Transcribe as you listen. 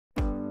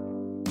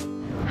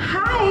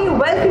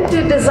Welcome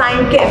to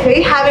Design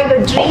Cafe.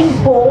 Having a dream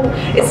home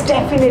is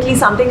definitely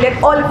something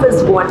that all of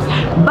us want,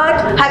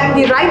 but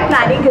having the right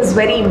planning is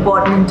very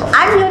important.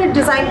 I'm here at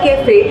Design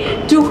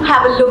Cafe to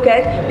have a look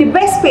at the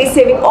best space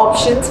saving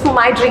options for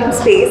my dream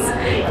space.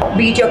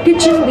 Be it your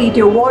kitchen, be it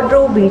your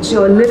wardrobe, be it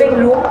your living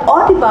room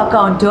or the bar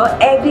counter,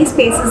 every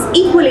space is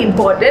equally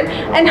important,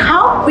 and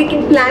how we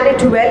can plan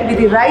it well with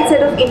the right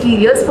set of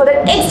interiors for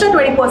that extra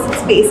 20%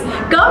 space.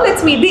 Come,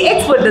 let's meet the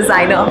expert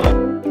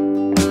designer.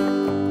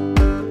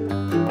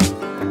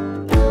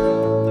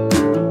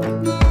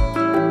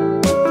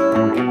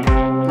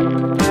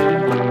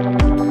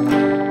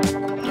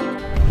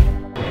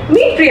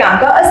 Meet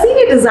Priyanka, a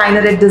senior designer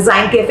at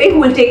Design Cafe, who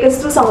will take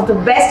us through some of the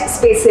best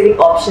space-saving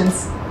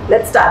options.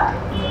 Let's start.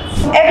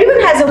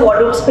 Everyone has a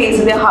wardrobe space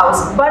in their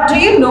house, but do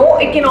you know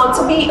it can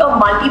also be a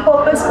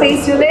multi-purpose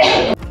space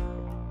unit?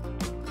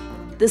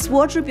 This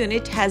wardrobe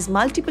unit has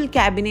multiple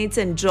cabinets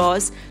and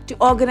drawers to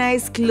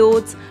organize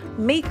clothes,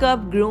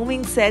 makeup,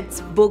 grooming sets,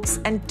 books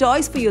and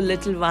toys for your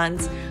little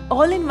ones,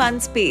 all in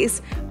one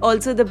space.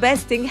 Also, the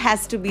best thing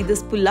has to be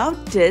this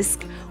pull-out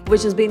disc,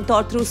 which has been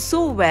thought through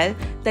so well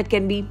that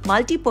can be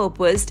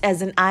multi-purposed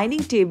as an ironing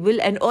table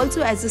and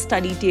also as a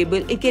study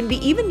table. It can be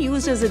even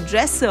used as a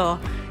dresser.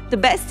 The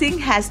best thing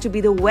has to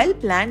be the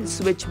well-planned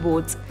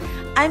switchboards.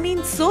 I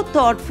mean, so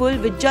thoughtful,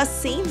 which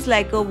just seems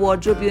like a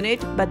wardrobe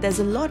unit, but there's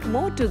a lot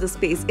more to the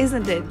space,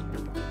 isn't it?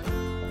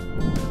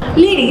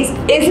 Ladies,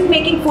 isn't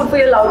making food for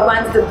your loved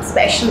ones the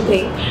special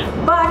thing?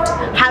 But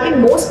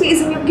having more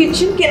space in your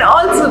kitchen can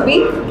also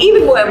be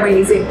even more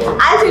amazing.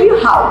 I'll tell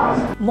you how.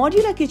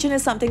 Modular kitchen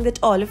is something that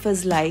all of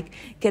us like.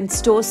 Can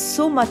store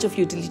so much of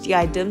utility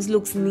items,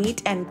 looks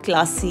neat and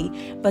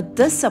classy. But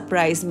this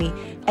surprised me.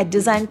 At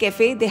Design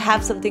Cafe, they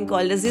have something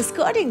called as the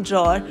skirting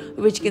drawer,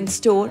 which can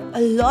store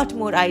a lot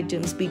more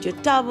items, be it your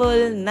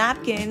towel,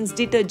 napkins,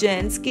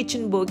 detergents,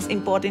 kitchen books,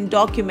 important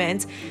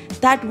documents.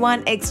 That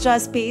one extra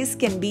space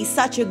can be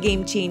such a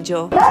game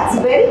changer. That's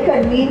very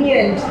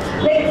convenient.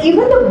 Like,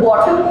 even the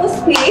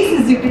bottommost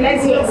place is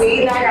utilized in a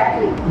way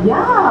that,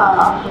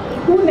 yeah,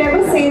 who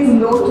never says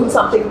no to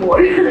something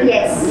more?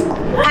 Yes.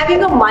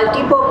 Having a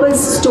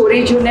multi-purpose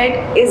storage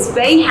unit is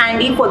very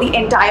handy for the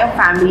entire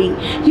family.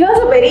 Here's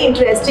a very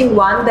interesting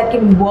one that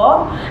can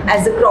work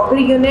as a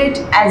crockery unit,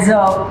 as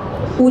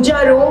a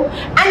puja room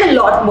and a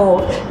lot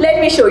more.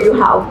 Let me show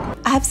you how.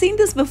 I have seen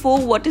this before.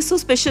 What is so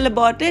special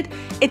about it?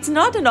 It's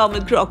not a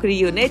normal crockery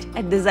unit.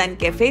 At Design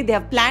Cafe, they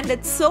have planned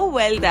it so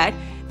well that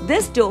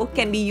this door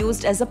can be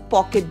used as a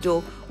pocket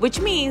door,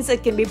 which means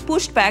it can be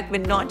pushed back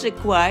when not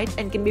required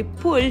and can be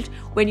pulled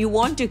when you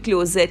want to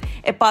close it.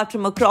 Apart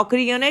from a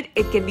crockery unit,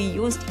 it can be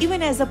used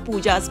even as a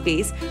puja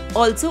space.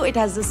 Also, it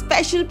has the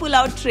special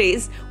pull-out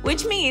trays,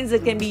 which means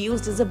it can be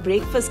used as a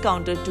breakfast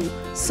counter too.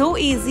 So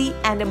easy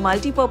and a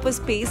multi-purpose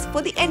space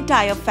for the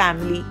entire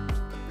family.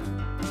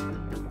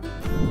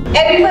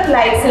 Everyone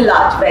likes a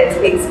large bed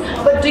space,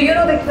 but do you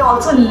know they can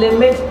also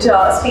limit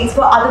space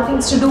for other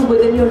things to do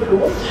within your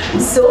room?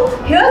 So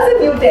here's a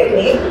new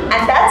technique,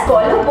 and that's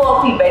called a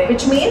Murphy bed,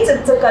 which means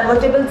it's a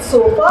convertible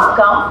sofa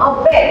come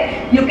a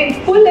bed. You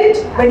can pull it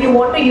when you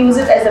want to use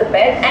it as a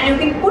bed, and you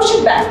can push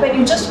it back when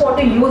you just want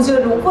to use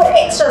your room for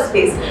extra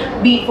space,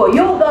 be it for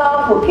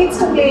yoga, for kids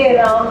to play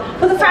around,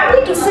 for the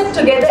family to sit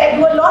together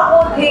and do a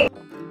lot more things.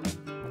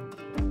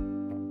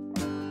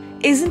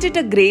 Isn't it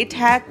a great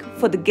hack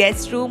for the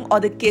guest room or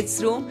the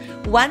kids room?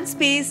 One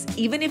space,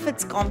 even if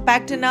it's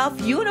compact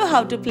enough, you know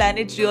how to plan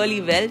it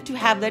really well to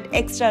have that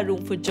extra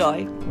room for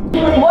joy.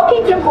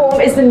 Working from home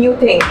is the new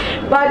thing,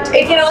 but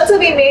it can also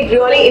be made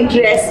really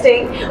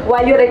interesting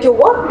while you're at your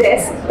work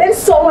desk. There's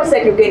so much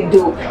that you can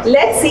do.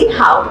 Let's see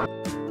how.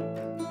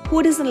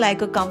 Who doesn't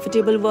like a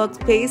comfortable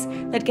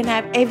workspace that can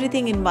have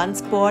everything in one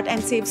spot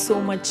and save so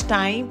much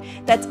time?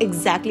 That's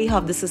exactly how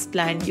this is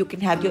planned. You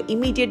can have your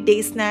immediate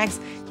day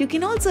snacks. You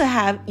can also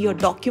have your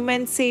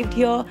documents saved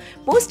here.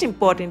 Most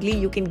importantly,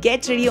 you can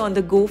get ready on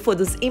the go for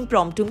those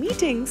impromptu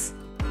meetings.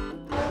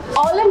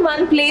 All in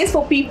one place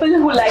for people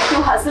who like to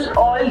hustle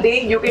all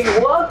day. You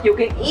can work, you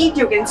can eat,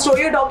 you can store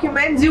your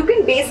documents. You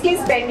can basically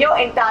spend your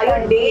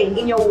entire day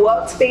in your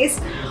workspace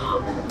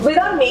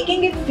without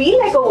making it feel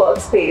like a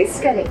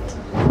workspace. Correct.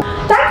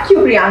 Thank you,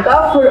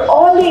 Priyanka, for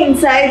all the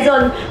insights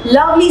on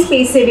lovely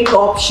space-saving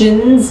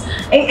options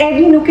in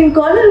every nook and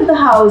corner of the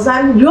house.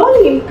 I'm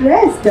really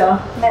impressed.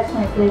 That's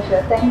my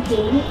pleasure. Thank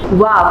you.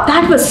 Wow,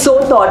 that was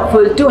so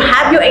thoughtful to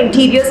have your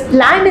interiors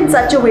planned in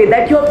such a way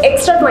that you have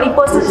extra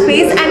 20%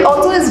 space and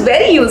also is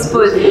very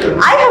useful.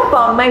 I have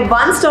found my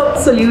one-stop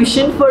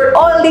solution for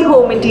all the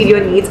home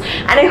interior needs,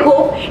 and I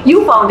hope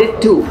you found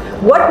it too.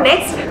 What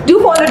next? Do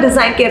follow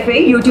Design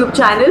Cafe YouTube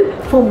channel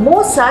for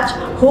more such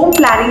home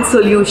planning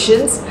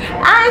solutions,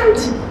 and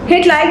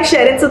hit like,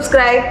 share and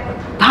subscribe.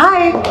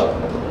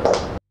 Bye.